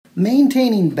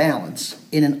Maintaining balance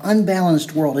in an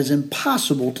unbalanced world is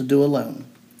impossible to do alone.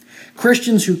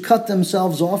 Christians who cut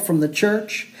themselves off from the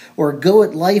church or go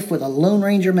at life with a Lone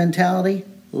Ranger mentality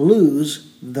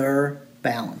lose their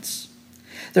balance.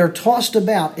 They're tossed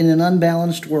about in an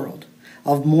unbalanced world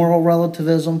of moral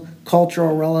relativism,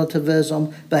 cultural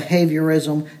relativism,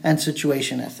 behaviorism, and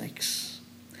situation ethics.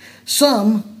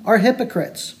 Some are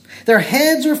hypocrites. Their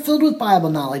heads are filled with Bible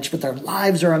knowledge, but their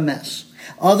lives are a mess.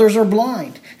 Others are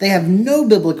blind. They have no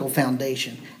biblical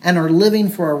foundation and are living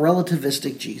for a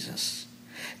relativistic Jesus.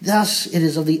 Thus, it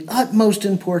is of the utmost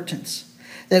importance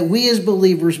that we as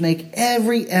believers make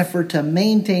every effort to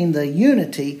maintain the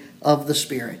unity of the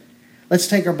Spirit. Let's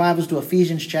take our Bibles to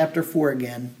Ephesians chapter 4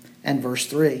 again and verse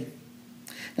 3.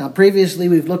 Now, previously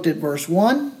we've looked at verse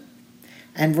 1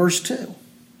 and verse 2.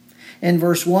 In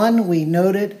verse 1, we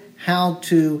noted how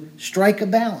to strike a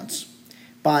balance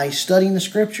by studying the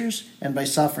Scriptures and by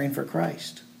suffering for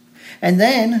Christ. And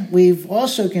then we've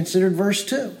also considered verse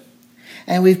 2.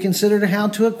 And we've considered how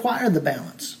to acquire the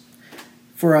balance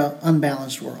for an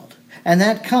unbalanced world. And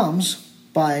that comes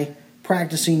by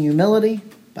practicing humility,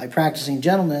 by practicing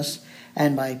gentleness,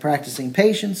 and by practicing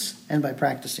patience, and by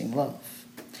practicing love.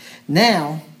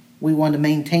 Now, we want to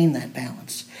maintain that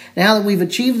balance. Now that we've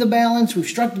achieved the balance, we've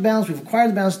struck the balance, we've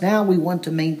acquired the balance, now we want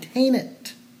to maintain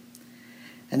it.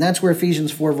 And that's where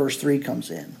Ephesians 4 verse 3 comes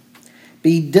in.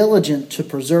 Be diligent to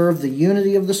preserve the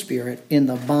unity of the Spirit in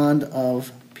the bond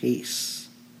of peace.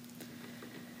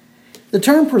 The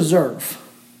term preserve,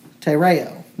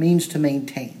 tereo, means to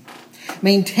maintain.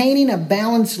 Maintaining a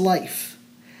balanced life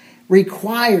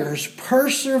requires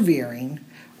persevering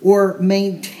or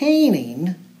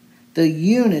maintaining the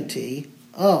unity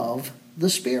of the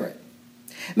Spirit.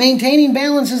 Maintaining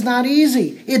balance is not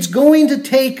easy. It's going to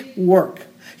take work.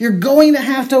 You're going to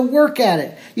have to work at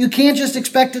it. You can't just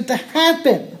expect it to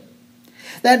happen.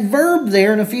 That verb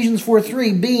there in Ephesians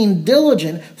 4:3, being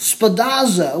diligent,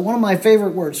 spadazo, one of my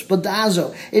favorite words,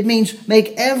 spadazo. It means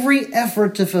make every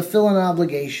effort to fulfill an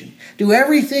obligation. Do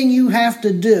everything you have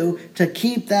to do to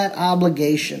keep that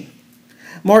obligation.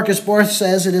 Marcus Barth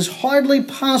says it is hardly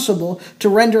possible to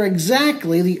render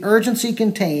exactly the urgency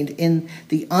contained in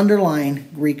the underlying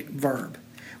Greek verb.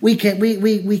 We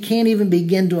can't even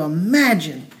begin to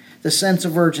imagine the sense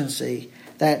of urgency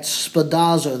that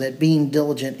spadazo, that being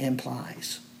diligent,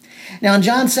 implies. Now in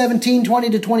John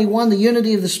 17:20-21, the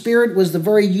unity of the Spirit was the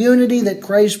very unity that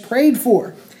Christ prayed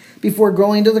for before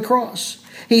going to the cross.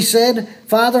 He said,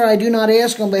 Father, I do not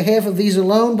ask on behalf of these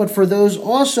alone, but for those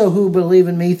also who believe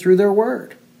in me through their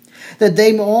word, that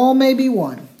they all may be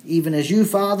one, even as you,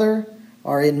 Father,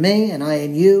 are in me and I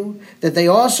in you, that they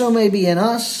also may be in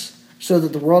us, so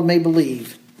that the world may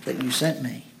believe that you sent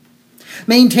me.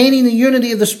 Maintaining the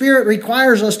unity of the Spirit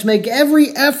requires us to make every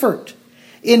effort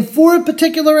in 4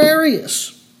 particular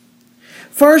areas.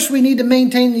 First, we need to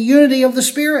maintain the unity of the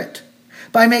Spirit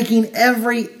by making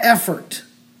every effort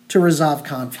to resolve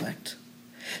conflict.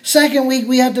 Second,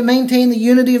 we have to maintain the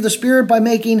unity of the Spirit by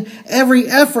making every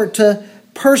effort to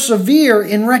persevere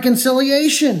in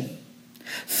reconciliation.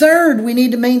 Third, we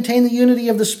need to maintain the unity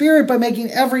of the Spirit by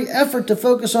making every effort to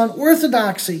focus on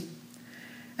orthodoxy.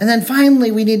 And then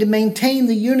finally, we need to maintain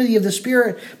the unity of the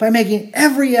Spirit by making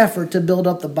every effort to build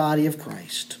up the body of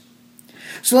Christ.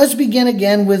 So let's begin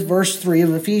again with verse 3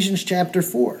 of Ephesians chapter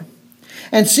 4.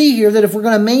 And see here that if we're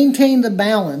going to maintain the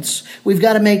balance, we've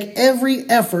got to make every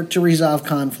effort to resolve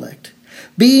conflict.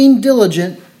 Being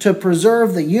diligent to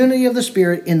preserve the unity of the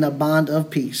Spirit in the bond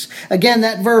of peace. Again,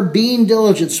 that verb being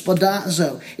diligent,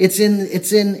 spadazo,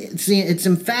 it's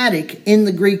emphatic in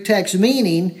the Greek text,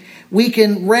 meaning we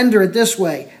can render it this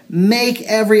way: make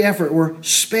every effort, or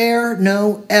spare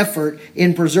no effort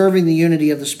in preserving the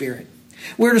unity of the Spirit.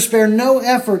 We're to spare no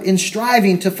effort in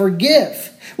striving to forgive.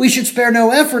 We should spare no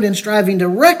effort in striving to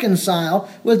reconcile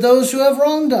with those who have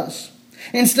wronged us.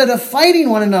 Instead of fighting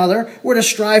one another, we're to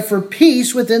strive for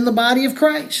peace within the body of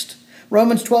Christ.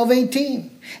 Romans 12:18.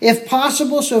 If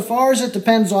possible, so far as it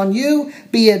depends on you,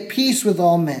 be at peace with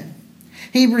all men.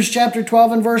 Hebrews chapter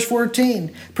 12 and verse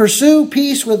 14. Pursue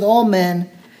peace with all men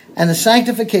and the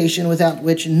sanctification without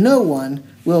which no one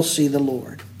will see the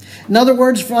Lord. In other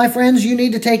words, my friends, you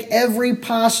need to take every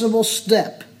possible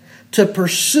step to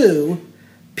pursue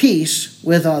peace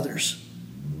with others.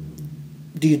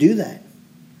 Do you do that?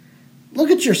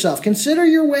 Look at yourself. Consider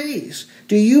your ways.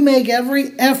 Do you make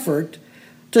every effort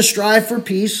to strive for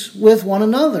peace with one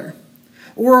another?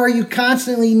 Or are you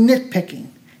constantly nitpicking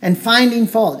and finding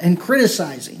fault and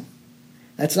criticizing?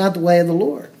 That's not the way of the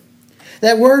Lord.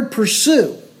 That word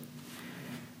pursue,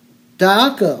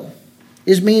 daako,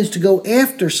 means to go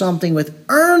after something with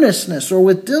earnestness or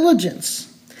with diligence.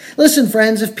 Listen,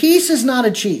 friends, if peace is not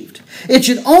achieved, it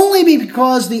should only be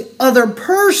because the other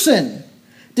person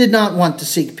did not want to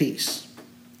seek peace.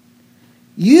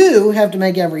 You have to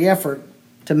make every effort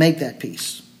to make that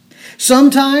peace.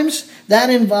 Sometimes that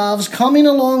involves coming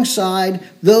alongside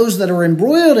those that are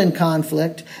embroiled in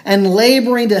conflict and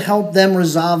laboring to help them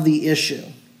resolve the issue.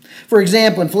 For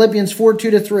example, in Philippians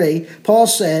 4:2-3, Paul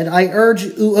said, I urge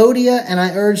Euodia and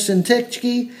I urge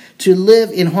Syntyche to live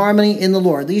in harmony in the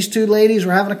Lord. These two ladies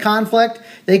were having a conflict.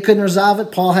 They couldn't resolve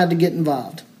it. Paul had to get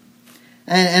involved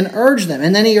and urge them.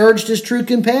 And then he urged his true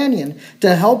companion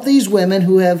to help these women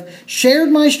who have shared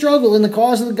my struggle in the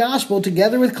cause of the gospel,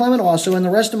 together with Clement also and the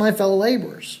rest of my fellow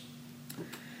laborers.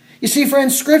 You see,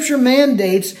 friends, Scripture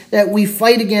mandates that we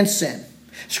fight against sin.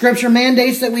 Scripture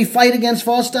mandates that we fight against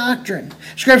false doctrine.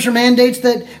 Scripture mandates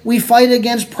that we fight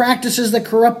against practices that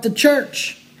corrupt the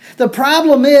church. The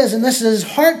problem is, and this is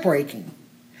heartbreaking,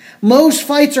 most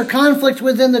fights or conflicts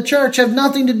within the church have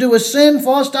nothing to do with sin,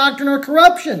 false doctrine, or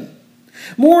corruption.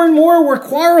 More and more we're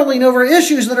quarreling over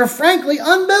issues that are frankly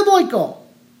unbiblical.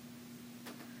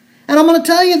 And I'm going to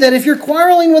tell you that if you're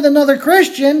quarreling with another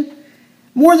Christian,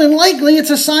 more than likely it's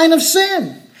a sign of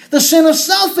sin. The sin of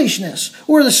selfishness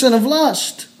or the sin of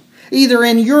lust, either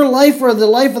in your life or the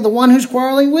life of the one who's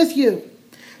quarreling with you.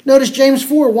 Notice James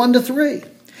 4:1-3.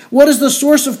 What is the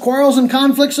source of quarrels and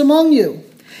conflicts among you?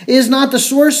 Is not the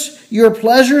source your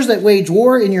pleasures that wage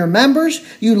war in your members?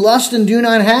 You lust and do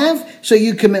not have, so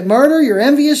you commit murder. You're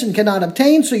envious and cannot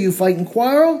obtain, so you fight and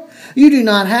quarrel. You do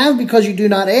not have because you do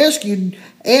not ask. You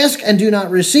ask and do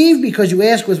not receive because you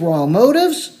ask with wrong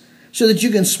motives, so that you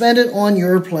can spend it on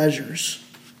your pleasures.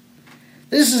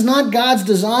 This is not God's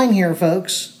design here,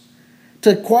 folks.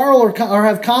 To quarrel or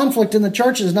have conflict in the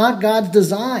church is not God's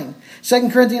design.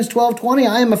 2 Corinthians 12:20,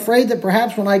 I am afraid that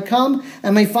perhaps when I come,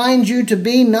 I may find you to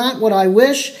be not what I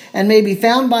wish, and may be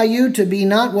found by you to be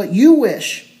not what you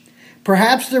wish.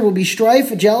 Perhaps there will be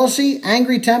strife, jealousy,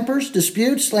 angry tempers,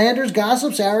 disputes, slanders,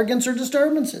 gossips, arrogance, or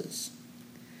disturbances.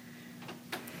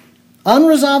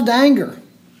 Unresolved anger,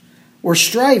 or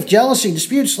strife, jealousy,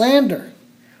 dispute, slander,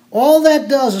 all that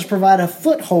does is provide a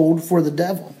foothold for the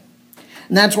devil.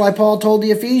 And that's why Paul told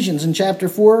the Ephesians in chapter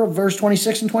 4, verse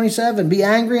 26 and 27, be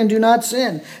angry and do not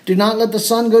sin. Do not let the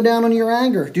sun go down on your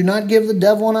anger. Do not give the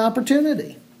devil an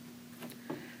opportunity.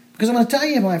 Because I'm going to tell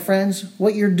you, my friends,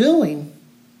 what you're doing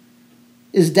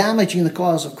is damaging the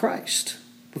cause of Christ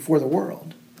before the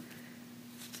world.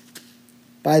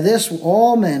 By this,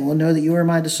 all men will know that you are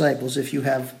my disciples if you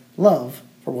have love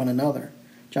for one another.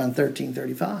 John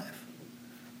 13:35.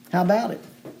 How about it?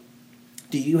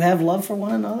 Do you have love for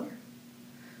one another?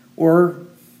 Or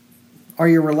are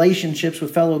your relationships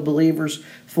with fellow believers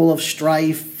full of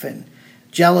strife and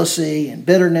jealousy and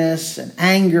bitterness and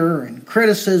anger and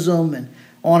criticism, and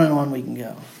on we can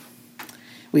go?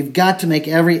 We've got to make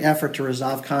every effort to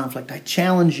resolve conflict. I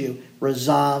challenge you,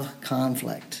 resolve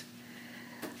conflict.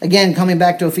 Again, coming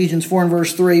back to Ephesians 4 and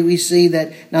verse 3, we see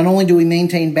that not only do we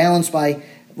maintain balance by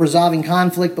resolving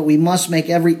conflict, but we must make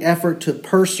every effort to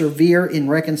persevere in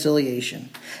reconciliation.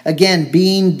 Again,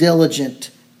 being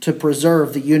diligent to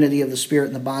preserve the unity of the Spirit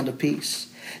and the bond of peace.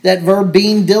 That verb,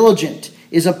 being diligent,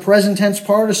 is a present tense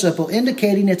participle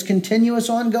indicating its continuous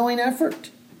ongoing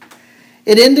effort.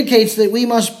 It indicates that we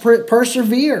must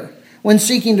persevere when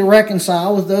seeking to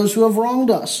reconcile with those who have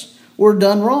wronged us or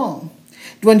done wrong.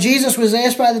 When Jesus was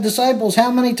asked by the disciples,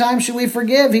 how many times should we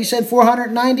forgive? He said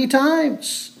 490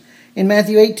 times in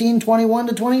Matthew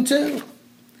 18:21-22.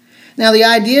 Now the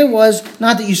idea was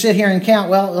not that you sit here and count,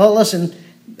 well, listen,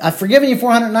 I've forgiven you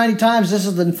 490 times. This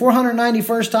is the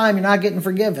 491st time you're not getting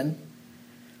forgiven.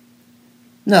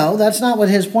 No, that's not what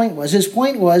his point was. His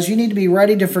point was you need to be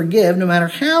ready to forgive no matter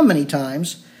how many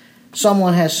times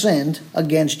someone has sinned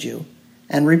against you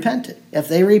and repented. If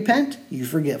they repent, you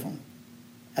forgive them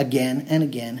again and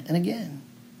again and again.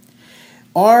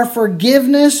 Our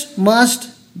forgiveness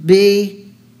must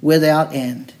be without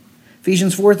end.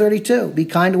 Ephesians 4:32, be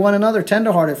kind to one another,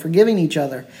 tenderhearted, forgiving each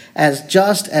other,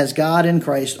 just as God in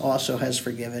Christ also has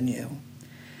forgiven you.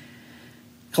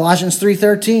 Colossians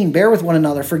 3:13, bear with one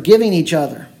another, forgiving each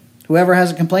other. Whoever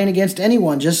has a complaint against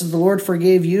anyone, just as the Lord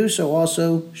forgave you, so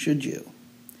also should you.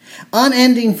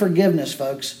 Unending forgiveness,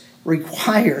 folks,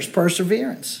 requires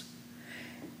perseverance.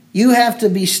 You have to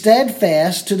be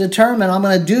steadfast to determine, I'm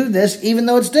going to do this even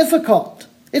though it's difficult.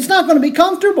 It's not going to be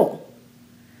comfortable.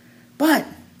 But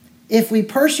if we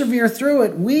persevere through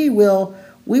it, we will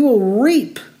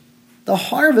reap the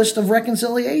harvest of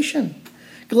reconciliation.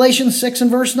 Galatians 6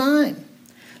 and verse 9.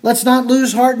 Let's not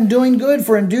lose heart in doing good,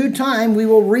 for in due time we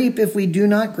will reap if we do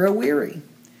not grow weary.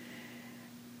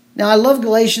 Now, I love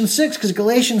Galatians 6 because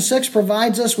Galatians 6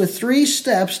 provides us with 3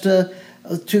 steps to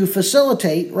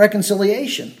facilitate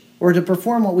reconciliation, or to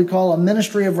perform what we call a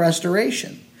ministry of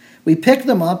restoration. We pick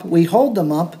them up, we hold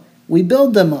them up, we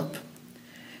build them up.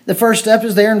 The first step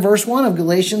is there in verse 1 of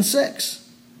Galatians 6.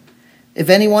 If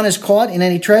anyone is caught in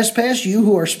any trespass, you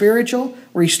who are spiritual,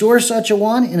 restore such a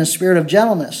one in a spirit of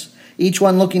gentleness, each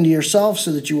one looking to yourself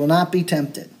so that you will not be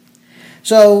tempted.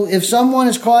 So if someone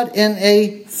is caught in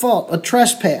a fault, a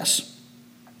trespass,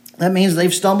 that means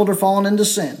they've stumbled or fallen into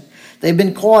sin. They've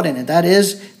been caught in it. That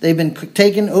is, they've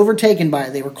been overtaken by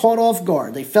it. They were caught off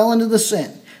guard. They fell into the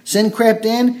sin. Sin crept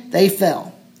in, they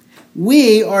fell.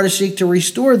 We are to seek to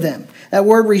restore them. That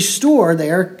word restore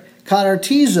there,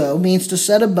 katartizo, means to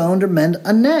set a bone or mend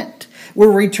a net.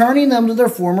 We're returning them to their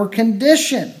former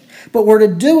condition. But we're to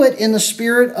do it in the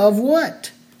spirit of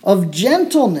what? Of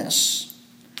gentleness.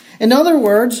 In other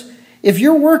words, if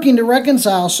you're working to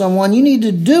reconcile someone, you need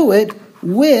to do it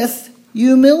with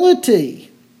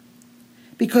humility.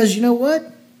 Because you know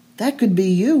what? That could be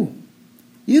you.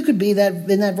 You could be in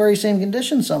that very same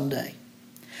condition someday.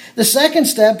 The second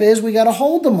step is we got to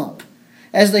hold them up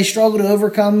as they struggle to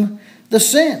overcome the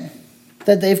sin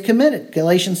that they've committed.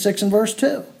 Galatians 6 and verse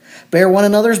 2. Bear one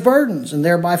another's burdens and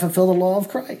thereby fulfill the law of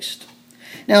Christ.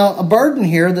 Now, a burden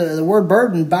here, the word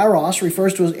burden, baros,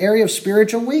 refers to an area of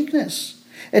spiritual weakness.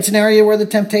 It's an area where the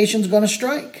temptation is going to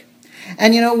strike.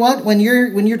 And you know what? When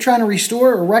you're trying to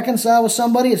restore or reconcile with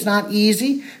somebody, it's not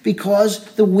easy because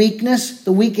the weakness,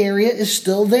 the weak area is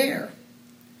still there.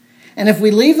 And if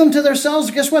we leave them to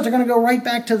themselves, guess what? They're going to go right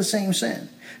back to the same sin.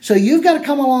 So you've got to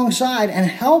come alongside and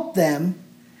help them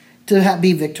to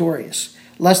be victorious,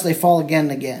 lest they fall again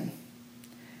and again.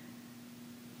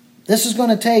 This is going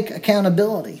to take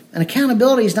accountability. And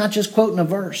accountability is not just quoting a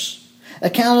verse.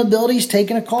 Accountability is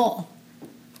taking a call,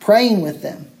 praying with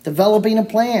them, developing a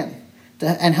plan,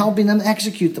 and helping them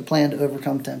execute the plan to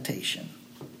overcome temptation.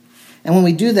 And when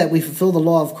we do that, we fulfill the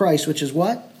law of Christ, which is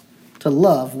what? To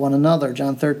love one another,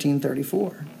 John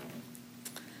 13:34.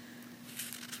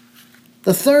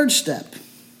 The third step,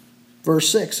 verse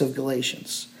 6 of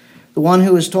Galatians. The one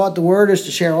who is taught the word is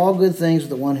to share all good things with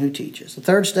the one who teaches. The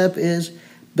third step is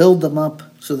build them up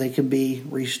so they can be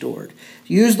restored.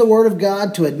 Use the word of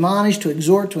God to admonish, to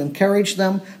exhort, to encourage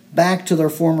them back to their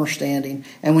former standing.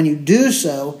 And when you do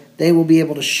so, they will be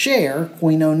able to share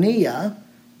koinonia,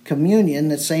 communion,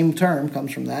 that same term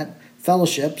comes from that,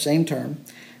 fellowship, same term.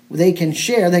 They can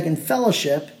share, they can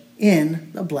fellowship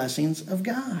in the blessings of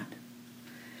God.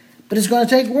 But it's going to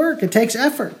take work. It takes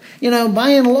effort. By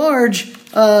and large,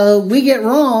 we get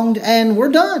wronged and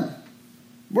we're done.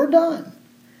 We're done.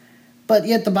 But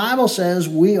yet the Bible says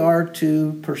we are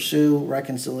to pursue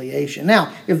reconciliation.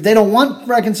 Now, if they don't want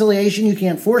reconciliation, you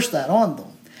can't force that on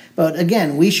them. But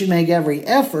again, we should make every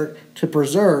effort to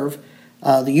preserve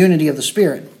the unity of the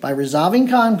Spirit by resolving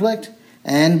conflict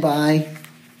and by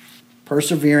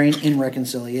persevering in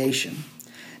reconciliation.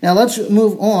 Now let's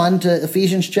move on to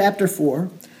Ephesians chapter 4,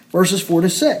 verses 4 to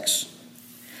 6.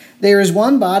 There is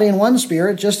one body and one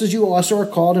Spirit, just as you also are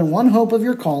called in one hope of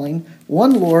your calling,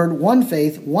 one Lord, one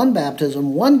faith, one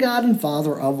baptism, one God and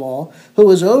Father of all, who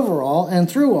is over all and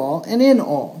through all and in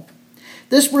all.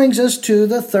 This brings us to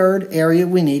the third area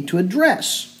we need to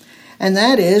address, and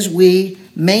that is we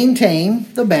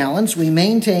maintain the balance, we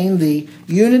maintain the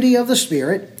unity of the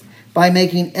Spirit by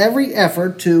making every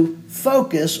effort to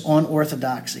focus on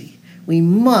orthodoxy. We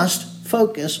must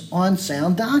focus on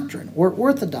sound doctrine or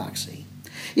orthodoxy.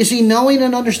 You see, knowing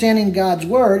and understanding God's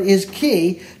Word is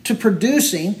key to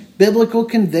producing biblical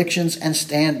convictions and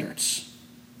standards.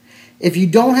 If you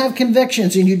don't have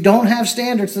convictions and you don't have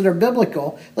standards that are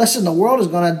biblical, listen, the world is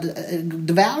going to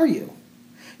devour you.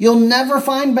 You'll never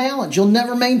find balance. You'll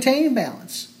never maintain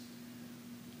balance.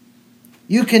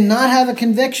 You cannot have a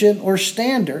conviction or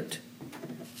standard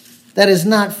that is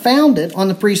not founded on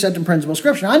the precept and principle of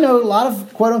Scripture. I know a lot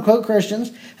of quote-unquote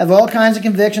Christians have all kinds of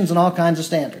convictions and all kinds of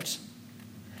standards.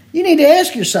 You need to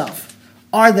ask yourself,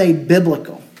 are they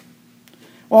biblical?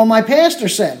 Well, my pastor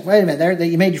said, wait a minute,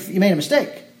 you made a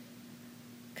mistake.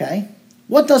 Okay?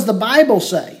 What does the Bible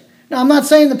say? Now, I'm not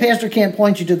saying the pastor can't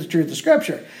point you to the truth of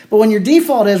Scripture, but when your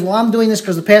default is, well, I'm doing this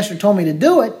because the pastor told me to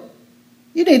do it,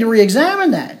 you need to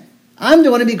re-examine that. I'm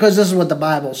doing it because this is what the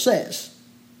Bible says.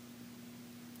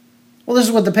 Well, this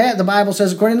is what the Bible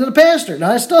says according to the pastor. Now,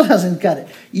 that still doesn't cut it.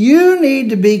 You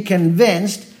need to be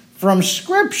convinced from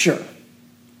Scripture.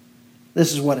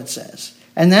 This is what it says.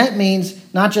 And that means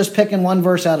not just picking one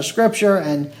verse out of Scripture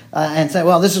and say,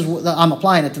 well, I'm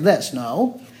applying it to this.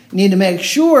 No. You need to make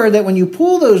sure that when you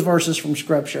pull those verses from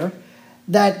Scripture,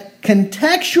 that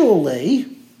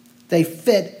contextually they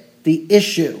fit the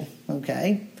issue.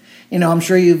 Okay? I'm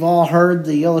sure you've all heard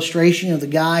the illustration of the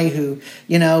guy who,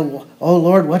 oh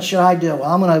Lord, what should I do? Well,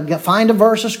 I'm going to find a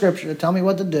verse of Scripture to tell me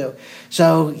what to do.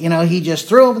 So, he just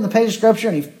threw open the page of Scripture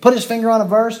and he put his finger on a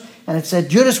verse and it said,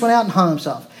 Judas went out and hung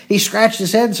himself. He scratched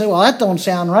his head and said, well, that don't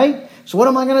sound right. So what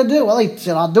am I going to do? Well, he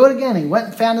said, I'll do it again. He went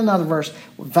and found another verse.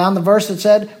 Found the verse that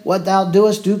said, what thou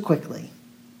doest, do quickly.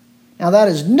 Now, that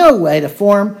is no way to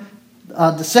form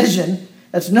a decision.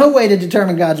 That's no way to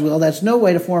determine God's will. That's no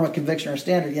way to form a conviction or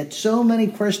standard. Yet so many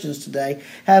Christians today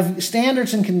have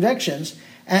standards and convictions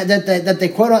that they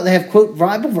quote. They have quote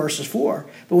Bible verses for.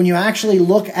 But when you actually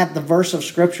look at the verse of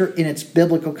Scripture in its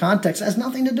biblical context, it has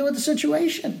nothing to do with the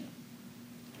situation.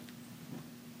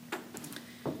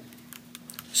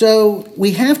 So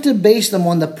we have to base them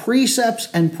on the precepts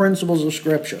and principles of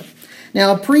Scripture.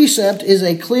 Now, a precept is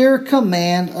a clear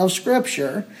command of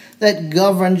Scripture that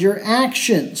governs your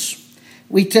actions.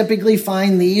 We typically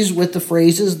find these with the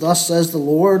phrases, thus says the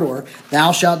Lord, or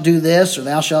thou shalt do this, or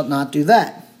thou shalt not do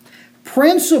that.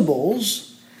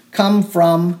 Principles come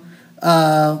from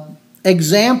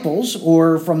examples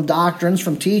or from doctrines,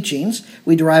 from teachings.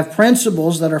 We derive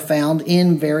principles that are found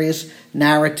in various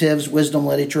narratives, wisdom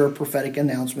literature, or prophetic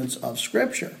announcements of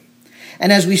Scripture.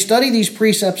 And as we study these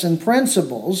precepts and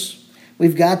principles,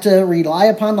 we've got to rely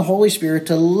upon the Holy Spirit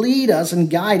to lead us and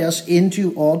guide us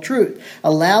into all truth.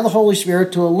 Allow the Holy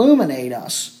Spirit to illuminate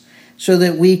us so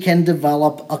that we can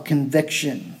develop a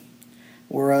conviction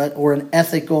or an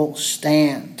ethical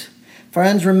stand.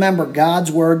 Friends, remember,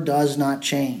 God's Word does not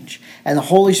change. And the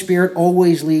Holy Spirit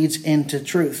always leads into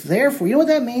truth. Therefore, you know what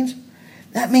that means?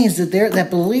 That means that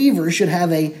believers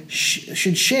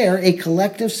should share a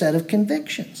collective set of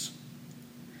convictions.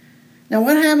 Now,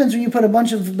 what happens when you put a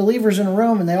bunch of believers in a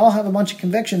room and they all have a bunch of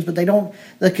convictions, but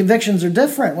the convictions are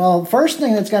different? Well, the first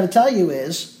thing that's got to tell you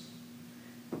is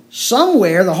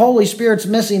somewhere the Holy Spirit's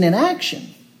missing in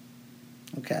action.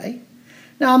 Okay?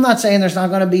 Now, I'm not saying there's not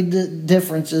going to be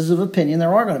differences of opinion.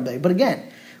 There are going to be. But again,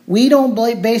 we don't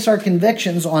base our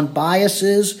convictions on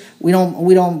biases. We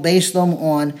don't base them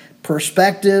on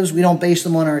perspectives. We don't base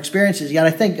them on our experiences. Yet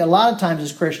I think a lot of times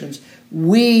as Christians,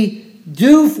 we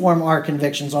do form our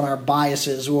convictions on our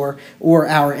biases or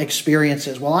our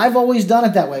experiences. Well, I've always done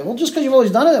it that way. Well, just because you've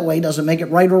always done it that way doesn't make it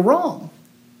right or wrong.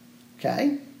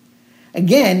 Okay?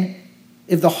 Again,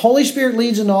 if the Holy Spirit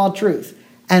leads into all truth,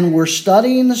 and we're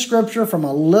studying the Scripture from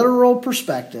a literal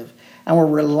perspective, and we're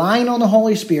relying on the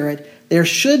Holy Spirit, there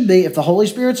should be, if the Holy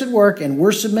Spirit's at work and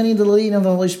we're submitting to the leading of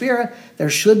the Holy Spirit, there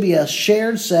should be a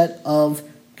shared set of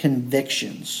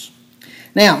convictions.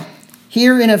 Now,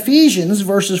 here in Ephesians,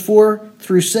 verses 4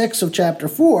 through 6 of chapter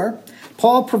 4,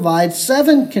 Paul provides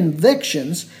 7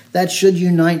 convictions that should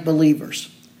unite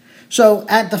believers. So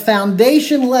at the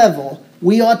foundation level,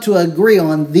 we ought to agree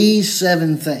on these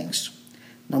 7 things.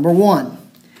 Number 1,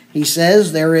 he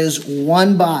says there is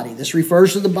one body. This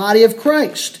refers to the body of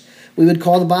Christ. We would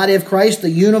call the body of Christ the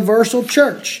universal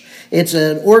church. It's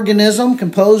an organism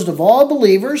composed of all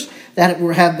believers that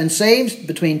have been saved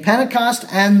between Pentecost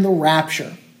and the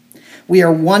rapture. We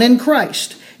are one in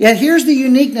Christ. Yet here's the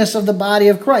uniqueness of the body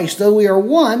of Christ. Though we are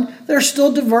one, there's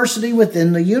still diversity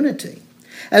within the unity.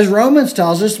 As Romans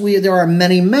tells us, there are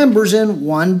many members in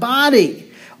one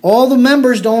body. All the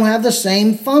members don't have the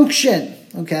same function.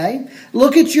 Okay?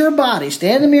 Look at your body.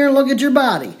 Stand in the mirror and look at your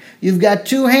body. You've got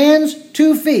 2 hands,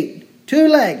 2 feet, 2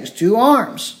 legs, 2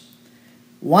 arms,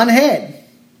 1 head,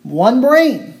 1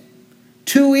 brain,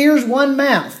 2 ears, 1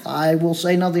 mouth. I will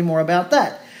say nothing more about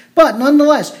that. But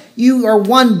nonetheless, you are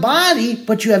one body,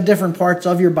 but you have different parts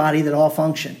of your body that all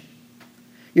function.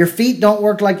 Your feet don't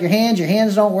work like your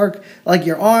hands don't work like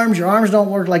your arms don't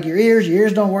work like your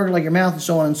ears don't work like your mouth, and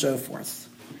so on and so forth.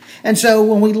 And so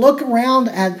when we look around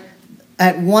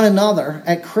at one another,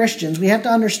 at Christians, we have to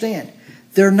understand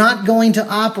they're not going to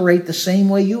operate the same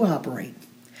way you operate.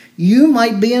 You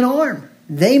might be an arm.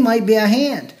 They might be a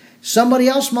hand. Somebody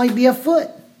else might be a foot.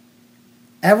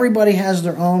 Everybody has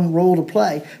their own role to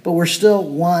play, but we're still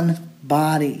one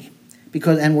body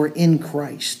and we're in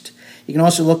Christ. You can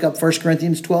also look up 1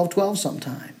 Corinthians 12:12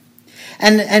 sometime.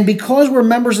 And because we're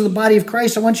members of the body of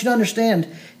Christ, I want you to understand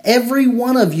every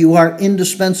one of you are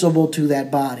indispensable to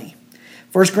that body.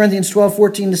 1 Corinthians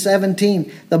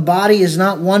 12:14-17, the body is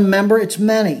not one member, it's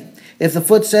many. If the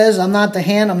foot says, I'm not the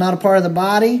hand, I'm not a part of the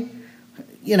body,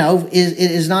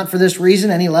 it is not for this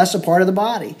reason any less a part of the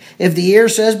body. If the ear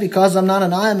says, because I'm not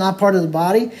an eye, I'm not part of the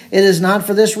body, it is not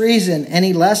for this reason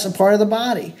any less a part of the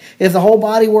body. If the whole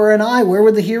body were an eye, where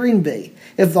would the hearing be?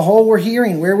 If the whole were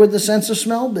hearing, where would the sense of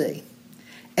smell be?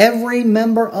 Every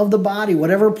member of the body,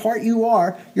 whatever part you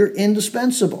are, you're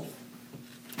indispensable.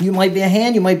 You might be a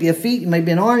hand, you might be a feet, you might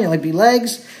be an arm, you might be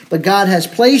legs, but God has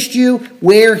placed you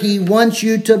where he wants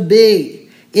you to be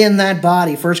in that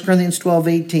body. 1 Corinthians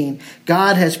 12:18.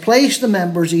 God has placed the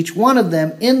members, each one of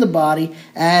them, in the body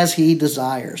as he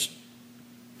desires.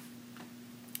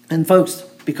 And folks,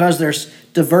 because there's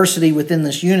diversity within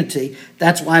this unity,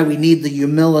 that's why we need the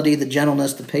humility, the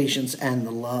gentleness, the patience, and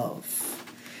the love.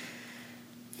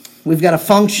 We've got to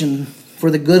function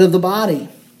for the good of the body.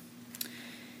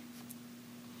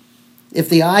 If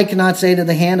the eye cannot say to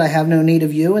the hand, I have no need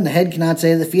of you, and the head cannot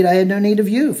say to the feet, I have no need of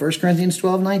you. 1 Corinthians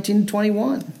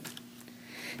 12:19-21.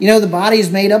 You know, the body is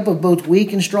made up of both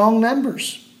weak and strong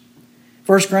members.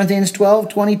 1 Corinthians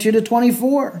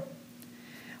 12:22-24.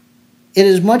 It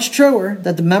is much truer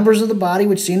that the members of the body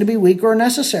which seem to be weak are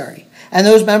necessary, and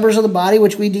those members of the body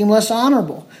which we deem less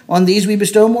honorable. On these we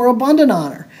bestow more abundant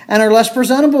honor, and our less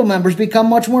presentable members become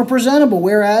much more presentable,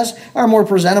 whereas our more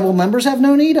presentable members have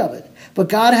no need of it. But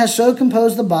God has so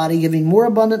composed the body, giving more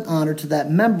abundant honor to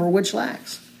that member which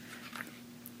lacks.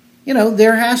 You know,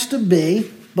 there has to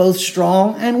be both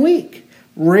strong and weak,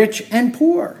 rich and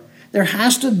poor. There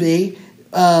has to be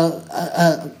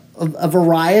a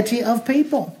variety of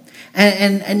people.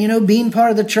 And you know, being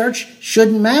part of the church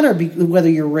shouldn't matter whether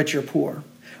you're rich or poor,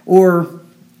 or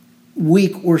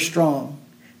weak or strong.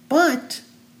 But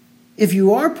if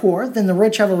you are poor, then the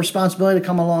rich have a responsibility to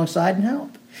come alongside and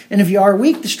help. And if you are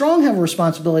weak, the strong have a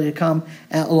responsibility to come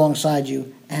alongside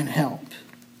you and help.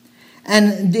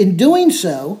 And in doing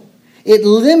so, it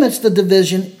limits the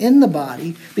division in the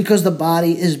body because the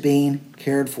body is being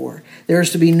cared for. There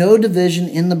is to be no division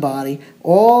in the body.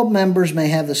 All members may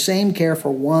have the same care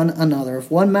for one another. If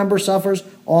one member suffers,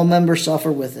 all members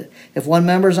suffer with it. If one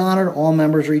member is honored, all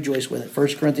members rejoice with it.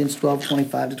 1 Corinthians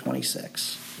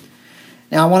 12:25-26.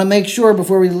 Now, I want to make sure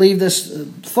before we leave this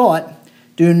thought,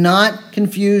 do not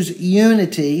confuse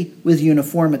unity with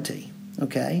uniformity.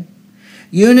 Okay?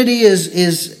 Unity is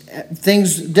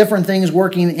different things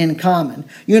working in common.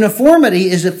 Uniformity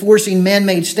is enforcing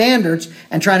man-made standards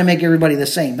and trying to make everybody the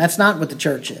same. That's not what the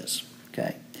church is.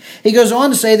 Okay. He goes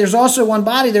on to say there's also one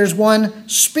body, there's one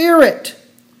Spirit.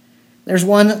 There's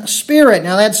one Spirit.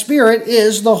 Now that Spirit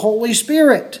is the Holy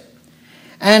Spirit.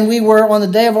 And we were, on the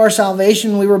day of our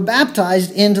salvation, we were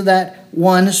baptized into that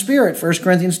one Spirit. 1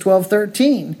 Corinthians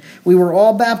 12:13. We were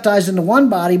all baptized into one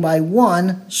body by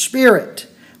one Spirit.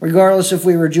 Regardless if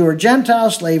we were Jew or Gentile,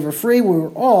 slave or free, we were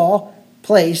all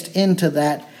placed into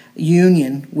that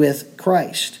union with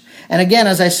Christ. And again,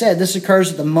 as I said, this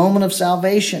occurs at the moment of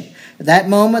salvation. At that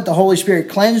moment, the Holy Spirit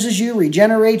cleanses you,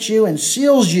 regenerates you, and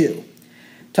seals you.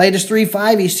 Titus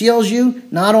 3:5, he seals you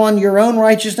not on your own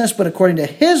righteousness, but according to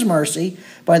his mercy,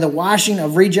 by the washing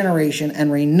of regeneration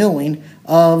and renewing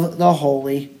of the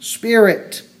Holy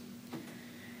Spirit.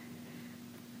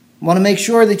 I want to make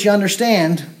sure that you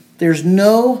understand there's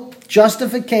no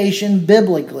justification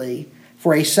biblically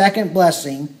for a second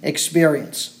blessing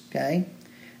experience. Okay?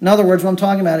 In other words, what I'm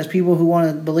talking about is people who want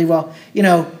to believe, well, you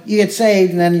know, you get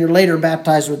saved and then you're later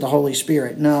baptized with the Holy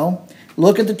Spirit. No.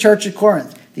 Look at the church of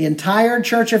Corinth. The entire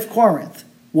church of Corinth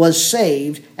was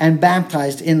saved and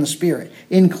baptized in the Spirit,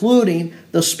 including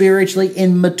the spiritually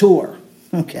immature.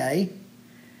 Okay?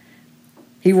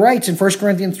 He writes in 1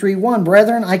 Corinthians 3:1,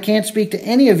 Brethren, I can't speak to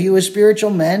any of you as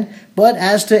spiritual men, but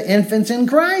as to infants in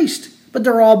Christ. But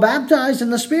they're all baptized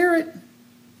in the Spirit.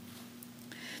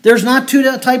 There's not two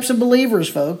types of believers,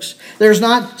 folks. There's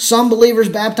not some believers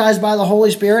baptized by the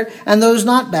Holy Spirit and those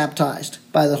not baptized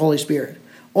by the Holy Spirit.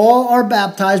 All are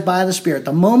baptized by the Spirit.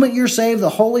 The moment you're saved, the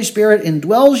Holy Spirit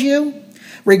indwells you,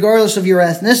 regardless of your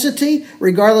ethnicity,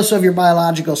 regardless of your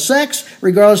biological sex,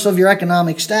 regardless of your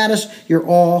economic status, you're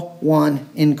all one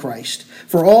in Christ.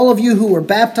 For all of you who were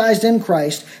baptized in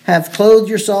Christ have clothed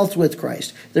yourselves with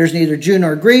Christ. There's neither Jew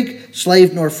nor Greek,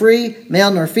 slave nor free,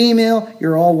 male nor female.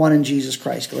 You're all one in Jesus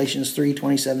Christ. Galatians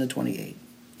 3:27-28.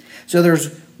 So there's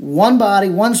one body,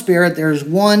 one Spirit. There's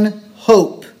one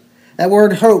hope. That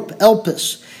word hope,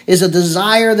 elpis, is a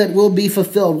desire that will be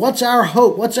fulfilled. What's our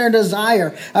hope? What's our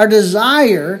desire? Our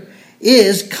desire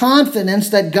is confidence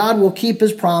that God will keep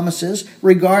his promises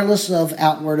regardless of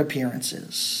outward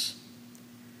appearances.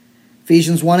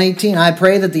 Ephesians 1:18, I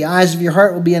pray that the eyes of your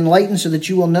heart will be enlightened so that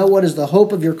you will know what is the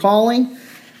hope of your calling,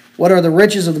 what are the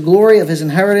riches of the glory of his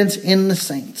inheritance in the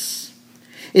saints.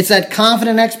 It's that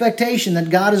confident expectation that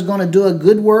God is going to do a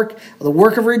good work, the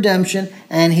work of redemption,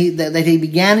 and that he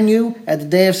began in you at the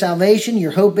day of salvation.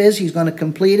 Your hope is he's going to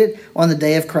complete it on the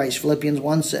day of Christ. Philippians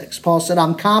 1:6. Paul said,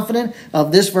 I'm confident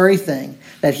of this very thing,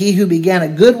 that he who began a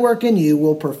good work in you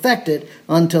will perfect it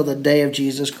until the day of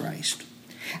Jesus Christ.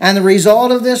 And the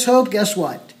result of this hope, guess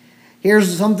what?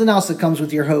 Here's something else that comes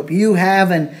with your hope. You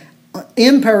have an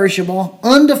imperishable,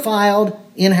 undefiled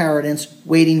inheritance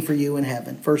waiting for you in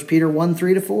heaven. 1 Peter 1,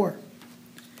 3-4.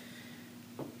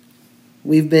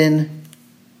 We've been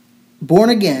born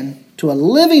again to a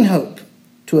living hope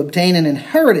to obtain an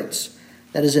inheritance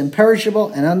that is imperishable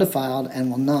and undefiled and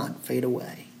will not fade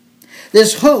away.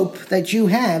 This hope that you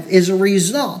have is a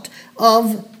result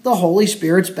of the Holy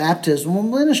Spirit's baptismal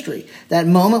ministry. That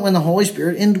moment when the Holy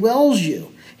Spirit indwells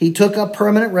you. He took up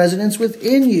permanent residence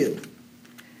within you.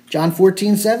 John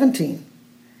 14:17.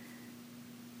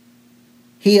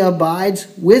 He abides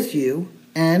with you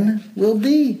and will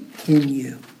be in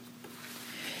you.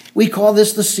 We call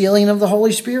this the sealing of the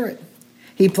Holy Spirit.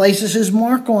 He places his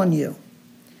mark on you.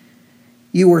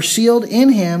 You were sealed in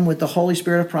him with the Holy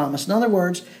Spirit of promise. In other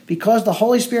words, because the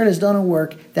Holy Spirit has done a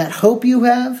work, that hope you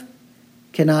have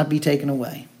cannot be taken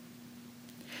away.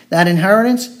 That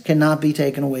inheritance cannot be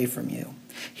taken away from you.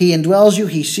 He indwells you.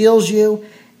 He seals you.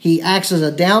 He acts as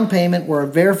a down payment or a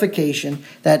verification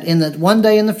that in the one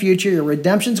day in the future, your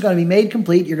redemption is going to be made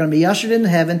complete. You're going to be ushered into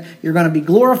heaven. You're going to be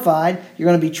glorified. You're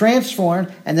going to be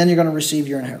transformed. And then you're going to receive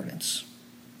your inheritance.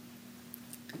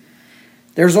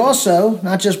 There's also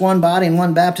not just one body and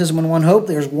one baptism and one hope.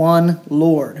 There's one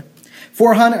Lord.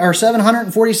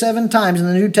 747 times in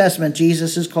the New Testament,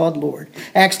 Jesus is called Lord.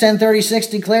 Acts 10:36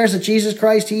 declares that Jesus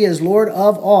Christ, he is Lord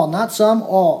of all, not some,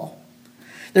 all.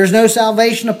 There's no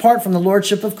salvation apart from the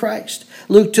lordship of Christ.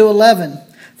 Luke 2:11,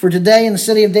 for today in the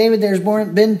city of David there's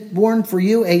been born for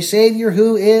you a Savior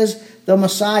who is the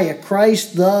Messiah,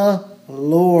 Christ the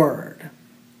Lord.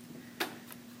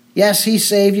 Yes, he's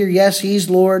Savior. Yes, he's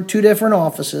Lord. Two different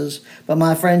offices. But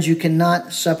my friends, you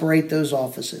cannot separate those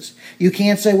offices. You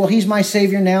can't say, well, he's my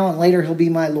Savior now and later he'll be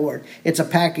my Lord. It's a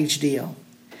package deal.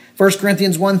 1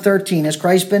 Corinthians 1:13, has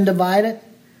Christ been divided?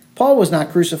 Paul was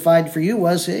not crucified for you,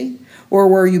 was he? Or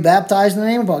were you baptized in the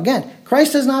name of Paul? Again,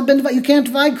 Christ has not been divided. You can't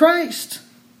divide Christ.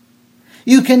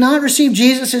 You cannot receive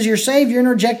Jesus as your Savior and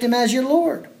reject him as your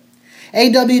Lord.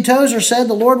 A.W. Tozer said,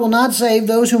 the Lord will not save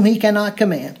those whom he cannot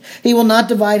command. He will not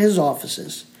divide his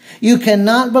offices. You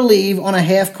cannot believe on a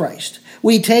half Christ.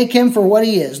 We take him for what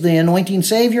he is, the anointing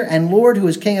Savior and Lord who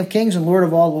is King of kings and Lord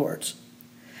of all lords.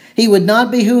 He would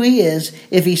not be who he is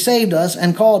if he saved us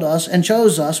and called us and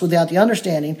chose us without the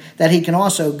understanding that he can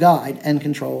also guide and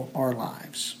control our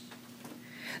lives.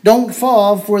 Don't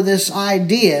fall for this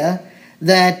idea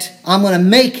that I'm going to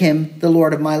make him the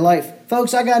Lord of my life.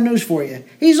 Folks, I got news for you.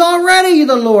 He's already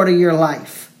the Lord of your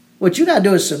life. What you got to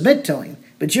do is submit to him,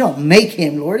 but you don't make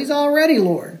him Lord. He's already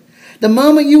Lord. The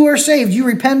moment you were saved, you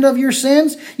repented of your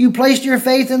sins, you placed your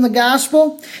faith in the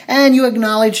gospel, and you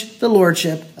acknowledged the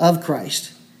lordship of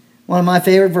Christ. One of my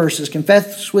favorite verses,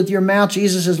 confess with your mouth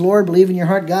Jesus is Lord, believe in your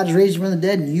heart God is raised from the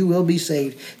dead, and you will be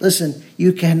saved. Listen,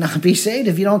 you cannot be saved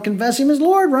if you don't confess him as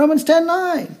Lord, Romans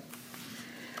 10:9.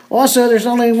 Also, there's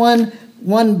only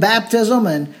one baptism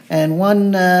and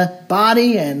one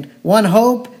body and one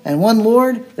hope and one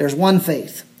Lord. There's one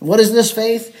faith. What is this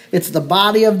faith? It's the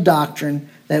body of doctrine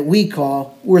that we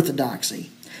call orthodoxy.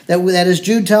 That as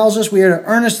Jude tells us, we are to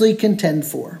earnestly contend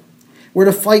for. We're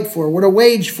to fight for. We're to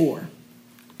wage for.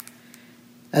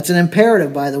 That's an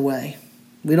imperative, by the way.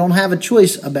 We don't have a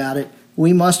choice about it.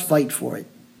 We must fight for it.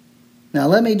 Now,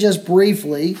 let me just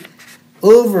briefly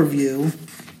overview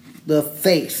the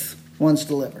faith once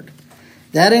delivered.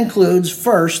 That includes,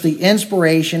 first, the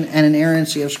inspiration and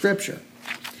inerrancy of Scripture.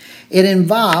 It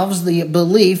involves the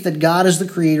belief that God is the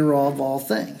creator of all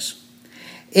things.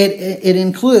 It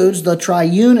includes the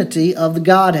triunity of the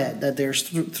Godhead, that there's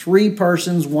three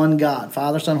persons, one God,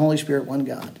 Father, Son, Holy Spirit, one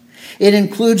God. It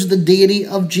includes the deity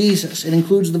of Jesus. It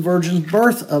includes the virgin's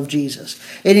birth of Jesus.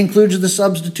 It includes the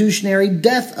substitutionary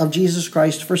death of Jesus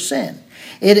Christ for sin.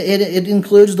 It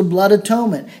includes the blood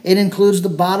atonement. It includes the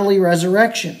bodily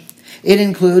resurrection. It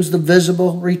includes the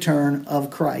visible return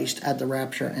of Christ at the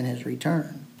rapture and his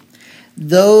return.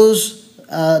 Those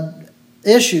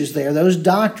issues there, those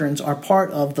doctrines are part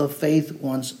of the faith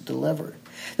once delivered.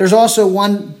 There's also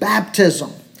one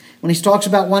baptism. When he talks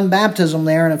about one baptism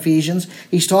there in Ephesians,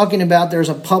 he's talking about there's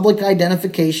a public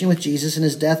identification with Jesus in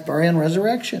his death, burial, and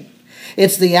resurrection.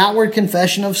 It's the outward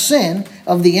confession of sin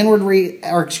of the inward,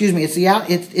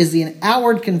 it is the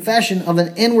outward confession of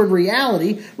an inward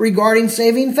reality regarding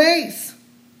saving faith.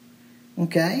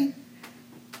 Okay?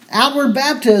 Outward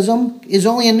baptism is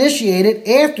only initiated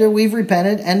after we've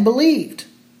repented and believed.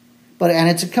 And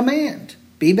it's a command.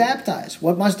 Be baptized.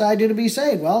 What must I do to be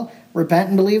saved? Well, repent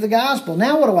and believe the gospel.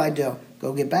 Now what do?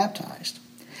 Go get baptized.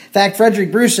 In fact,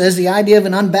 Frederick Bruce says the idea of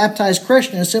an unbaptized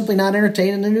Christian is simply not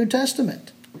entertained in the New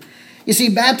Testament. You see,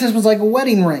 baptism is like a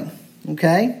wedding ring,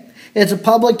 okay? It's a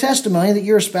public testimony that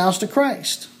you're espoused to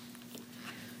Christ.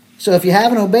 So if you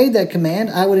haven't obeyed that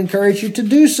command, I would encourage you to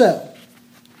do so.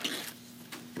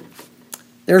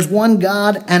 There's one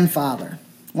God and Father.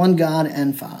 One God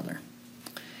and Father.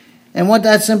 And what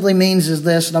that simply means is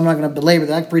this, and I'm not going to belabor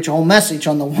that. I could preach a whole message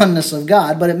on the oneness of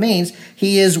God, but it means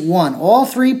He is one. All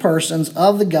three persons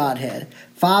of the Godhead,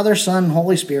 Father, Son, and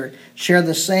Holy Spirit, share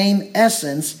the same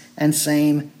essence and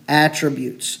same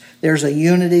attributes. There's a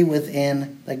unity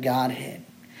within the Godhead.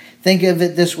 Think of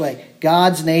it this way.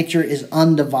 God's nature is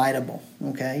undividable.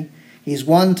 Okay? He's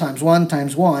 1 times 1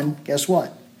 times 1. Guess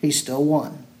what? He's still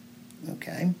 1.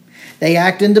 Okay? They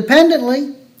act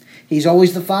independently. He's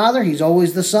always the Father, He's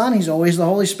always the Son, He's always the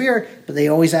Holy Spirit, but they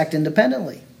always act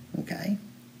independently. Okay?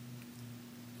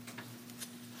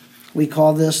 We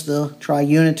call this the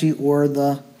triunity or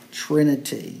the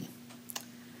Trinity.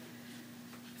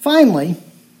 Finally,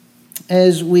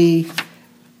 as we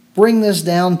bring this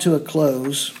down to a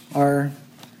close, our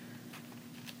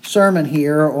sermon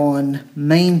here on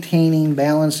maintaining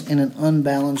balance in an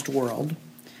unbalanced world,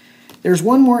 there's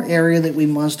one more area that we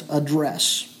must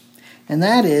address. And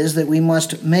that is that we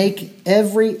must make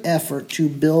every effort to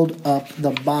build up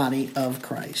the body of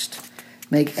Christ.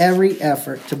 Make every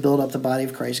effort to build up the body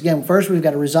of Christ. Again, first we've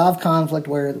got to resolve conflict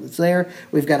where it's there.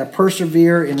 We've got to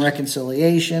persevere in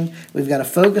reconciliation. We've got to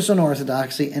focus on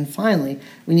orthodoxy. And finally,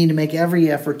 we need to make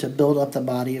every effort to build up the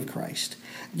body of Christ.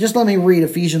 Just let me read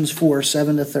Ephesians 4,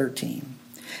 7-13.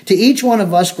 To each one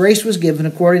of us grace was given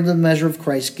according to the measure of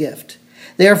Christ's gift.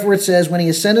 Therefore it says, when He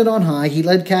ascended on high, He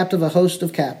led captive a host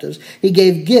of captives. He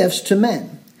gave gifts to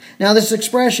men. Now this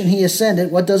expression, He ascended,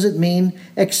 what does it mean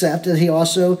except that He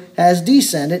also has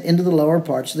descended into the lower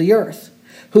parts of the earth?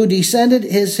 Who descended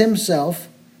is Himself.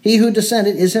 He who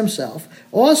descended is Himself.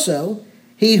 Also,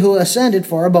 He who ascended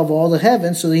far above all the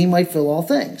heavens so that He might fill all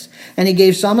things. And He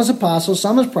gave some as apostles,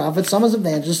 some as prophets, some as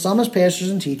evangelists, some as pastors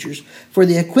and teachers, for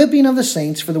the equipping of the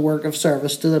saints for the work of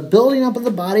service, to the building up of the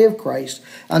body of Christ,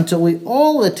 until we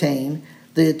all attain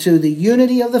to the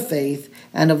unity of the faith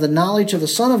and of the knowledge of the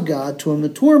Son of God, to a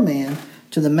mature man,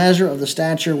 to the measure of the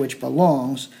stature which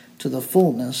belongs to the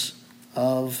fullness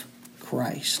of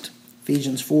Christ.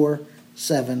 Ephesians 4,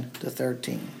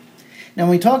 7-13. Now, when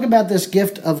we talk about this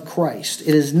gift of Christ,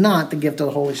 it is not the gift of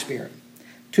the Holy Spirit.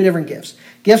 Two different gifts.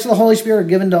 Gifts of the Holy Spirit are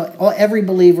given to every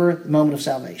believer at the moment of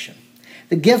salvation.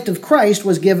 The gift of Christ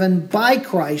was given by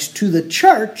Christ to the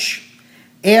church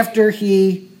after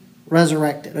He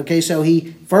resurrected. Okay, so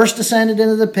He first ascended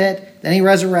into the pit, then He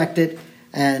resurrected,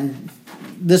 and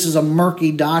this is a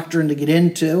murky doctrine to get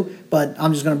into, but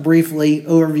I'm just going to briefly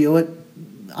overview it.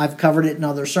 I've covered it in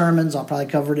other sermons. I'll probably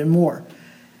cover it in more.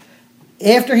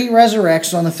 After He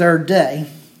resurrects on the third day,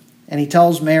 and He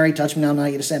tells Mary, touch me now,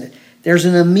 not yet ascended, there's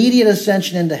an immediate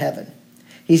ascension into heaven.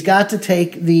 He's got to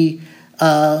take the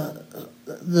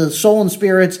soul and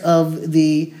spirits of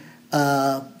the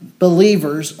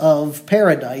believers of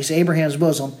paradise, Abraham's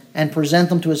bosom, and present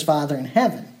them to His Father in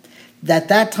heaven.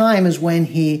 That time is when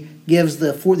He gives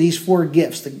these 4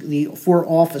 gifts, the 4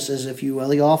 offices, if you will,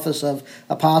 the office of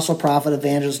apostle, prophet,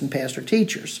 evangelist, and pastor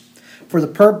teachers, for the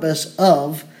purpose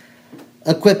of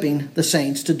equipping the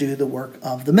saints to do the work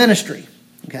of the ministry.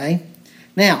 Okay?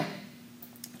 Now,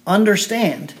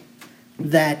 understand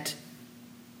that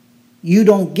you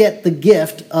don't get the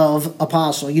gift of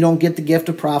apostle. You don't get the gift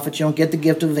of prophet. You don't get the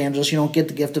gift of evangelist. You don't get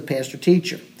the gift of pastor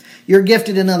teacher. You're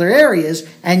gifted in other areas,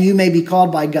 and you may be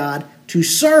called by God to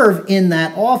serve in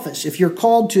that office. If you're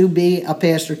called to be a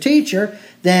pastor teacher,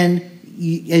 then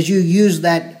as you use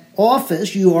that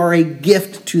office, you are a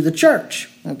gift to the church.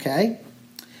 Okay?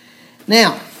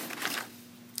 Now,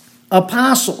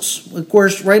 apostles. Of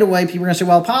course, right away people are going to say,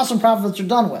 well, apostles and prophets are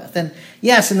done with. And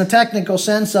yes, in the technical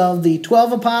sense of the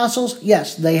 12 apostles,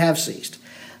 yes, they have ceased.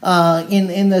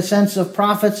 In the sense of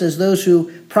prophets as those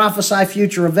who prophesy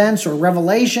future events or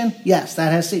revelation, yes,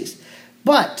 that has ceased.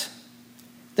 But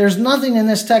there's nothing in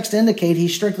this text to indicate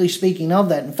he's strictly speaking of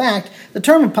that. In fact, the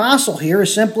term apostle here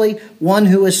is simply one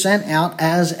who is sent out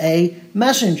as a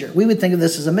messenger. We would think of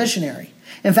this as a missionary.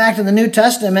 In fact, in the New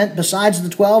Testament, besides the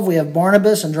 12, we have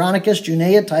Barnabas, Andronicus,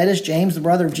 Junia, Titus, James, the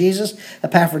brother of Jesus,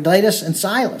 Epaphroditus, and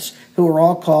Silas, who are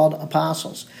all called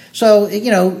apostles. So,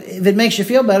 if it makes you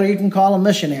feel better, you can call them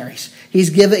missionaries. He's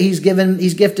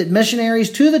gifted missionaries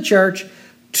to the church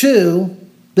to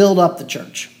build up the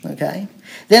church. Okay?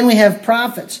 Then we have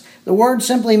prophets. The word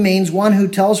simply means one who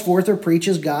tells forth or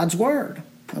preaches God's word.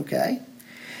 Okay?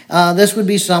 This would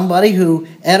be somebody who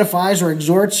edifies or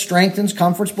exhorts, strengthens,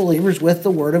 comforts believers with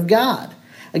the word of God.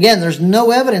 Again, there's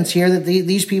no evidence here that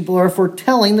these people are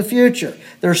foretelling the future.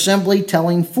 They're simply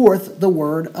telling forth the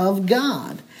word of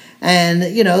God. And,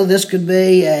 this could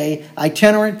be a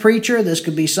itinerant preacher. This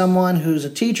could be someone who's a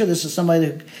teacher. This is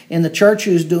somebody in the church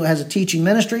who has a teaching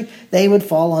ministry. They would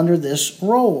fall under this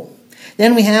role.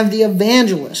 Then we have the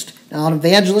evangelist. Now, an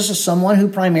evangelist is someone who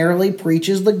primarily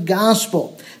preaches the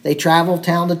gospel. They travel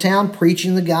town to town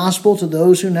preaching the gospel to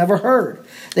those who never heard.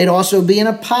 They'd also be an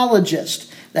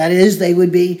apologist. That is, they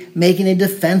would be making a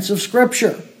defense of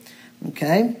Scripture.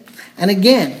 Okay? And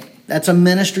again, that's a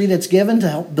ministry that's given to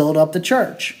help build up the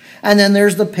church. And then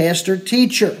there's the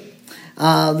pastor-teacher.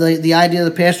 The idea of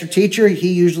the pastor-teacher,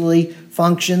 he usually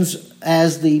functions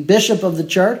as the bishop of the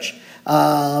church,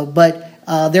 but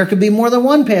there could be more than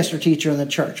one pastor-teacher in the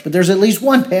church, but there's at least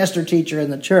one pastor-teacher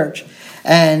in the church.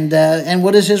 And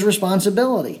what is his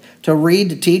responsibility? To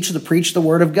read, to teach, to preach the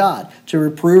Word of God, to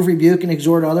reprove, rebuke, and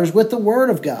exhort others with the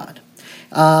Word of God.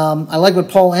 I like what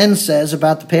Paul Enns says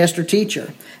about the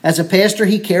pastor-teacher. As a pastor,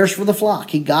 he cares for the flock.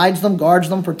 He guides them, guards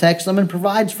them, protects them, and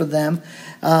provides for them.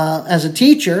 As a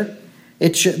teacher,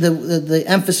 the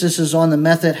emphasis is on the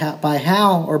method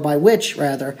by which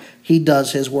he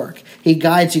does his work. He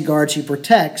guides, he guards, he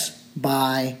protects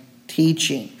by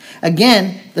teaching.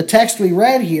 Again, the text we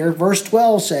read here, verse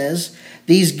 12 says,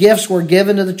 these gifts were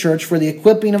given to the church for the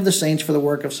equipping of the saints for the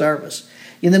work of service.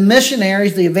 The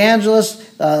missionaries, the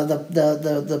evangelists,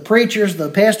 the preachers, the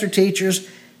pastor teachers,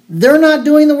 they're not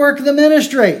doing the work of the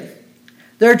ministry.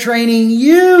 They're training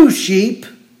you, sheep,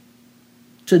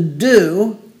 to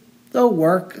do the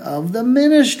work of the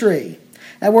ministry.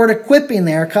 That word equipping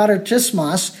there,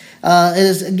 katartismos,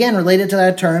 is again related to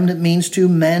that term that means to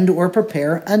mend or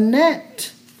prepare a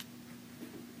net.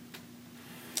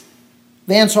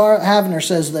 Vance Havner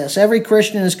says this, every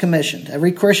Christian is commissioned.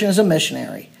 Every Christian is a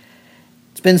missionary.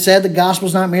 It's been said the gospel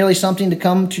is not merely something to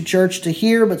come to church to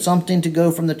hear, but something to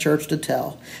go from the church to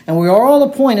tell. And we are all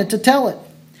appointed to tell it.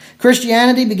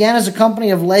 Christianity began as a company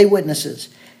of lay witnesses.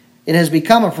 It has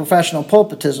become a professional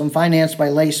pulpitism financed by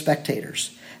lay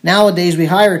spectators. Nowadays, we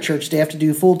hire church staff to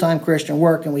do full-time Christian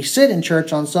work, and we sit in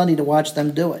church on Sunday to watch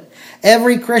them do it.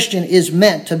 Every Christian is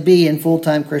meant to be in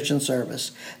full-time Christian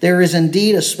service. There is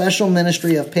indeed a special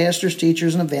ministry of pastors,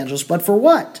 teachers, and evangelists, but for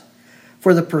what?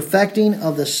 For the perfecting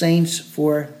of the saints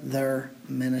for their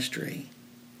ministry.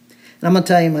 And I'm going to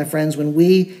tell you, my friends, when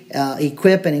we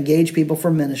equip and engage people for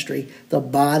ministry, the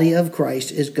body of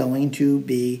Christ is going to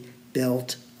be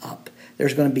built up.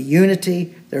 There's going to be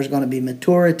unity, there's going to be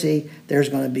maturity, there's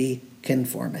going to be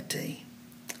conformity.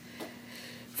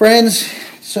 Friends,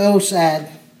 so sad.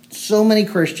 So many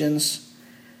Christians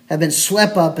have been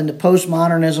swept up into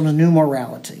postmodernism and new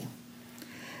morality.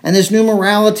 And this new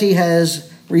morality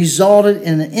has resulted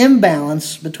in an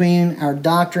imbalance between our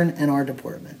doctrine and our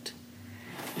deportment.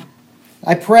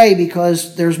 I pray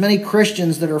because there's many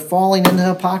Christians that are falling into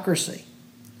hypocrisy.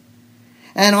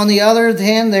 And on the other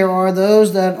hand, there are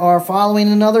those that are following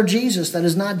another Jesus that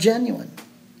is not genuine.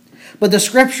 But the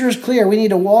Scripture is clear. We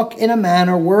need to walk in a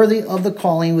manner worthy of the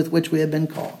calling with which we have been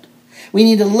called. We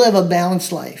need to live a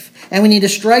balanced life. And we need to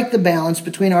strike the balance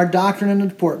between our doctrine and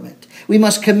deportment. We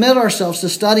must commit ourselves to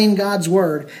studying God's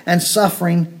Word and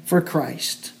suffering for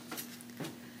Christ.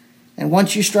 And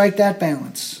once you strike that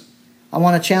balance, I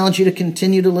want to challenge you to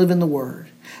continue to live in the Word.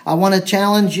 I want to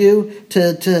challenge you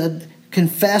to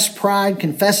confess pride,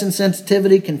 confess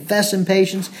insensitivity, confess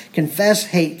impatience, confess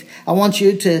hate. I want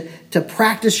you to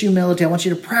practice humility. I want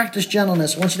you to practice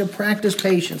gentleness. I want you to practice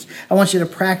patience. I want you to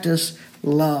practice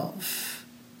love.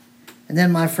 And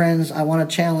then, my friends, I want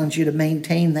to challenge you to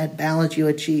maintain that balance you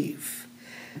achieve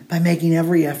by making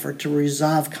every effort to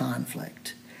resolve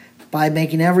conflict, by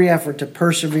making every effort to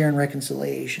persevere in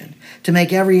reconciliation, to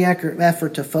make every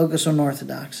effort to focus on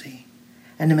orthodoxy,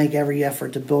 and to make every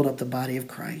effort to build up the body of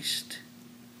Christ.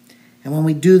 And when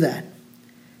we do that,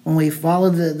 when we follow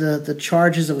the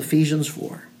charges of Ephesians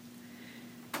 4,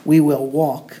 we will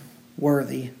walk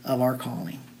worthy of our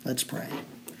calling. Let's pray.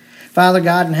 Father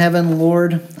God in heaven,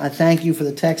 Lord, I thank you for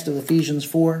the text of Ephesians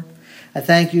 4. I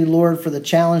thank you, Lord, for the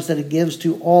challenge that it gives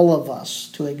to all of us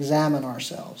to examine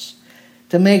ourselves,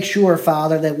 to make sure,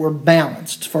 Father, that we're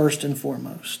balanced first and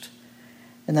foremost.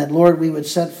 And that, Lord, we would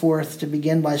set forth to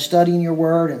begin by studying your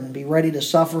word and be ready to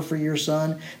suffer for your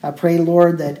Son. I pray,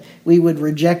 Lord, that we would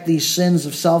reject these sins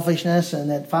of selfishness and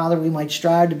that, Father, we might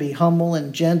strive to be humble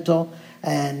and gentle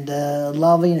and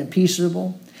loving and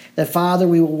peaceable. That, Father,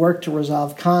 we will work to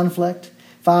resolve conflict.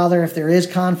 Father, if there is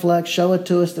conflict, show it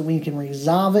to us that we can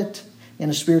resolve it in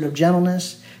a spirit of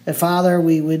gentleness. That, Father,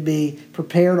 we would be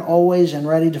prepared always and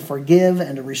ready to forgive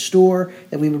and to restore.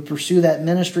 That we would pursue that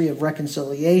ministry of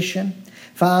reconciliation.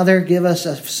 Father, give us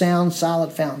a sound,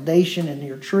 solid foundation in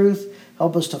your truth.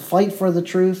 Help us to fight for the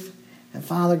truth. And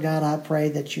Father God, I pray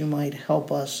that you might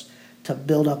help us to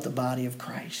build up the body of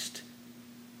Christ.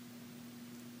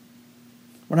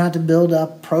 We're not to build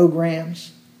up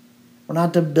programs. We're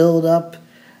not to build up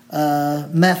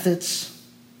methods.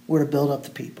 We're to build up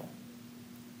the people.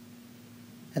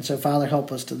 And so, Father,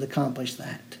 help us to accomplish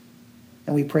that.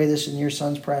 And we pray this in your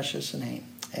Son's precious name.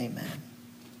 Amen.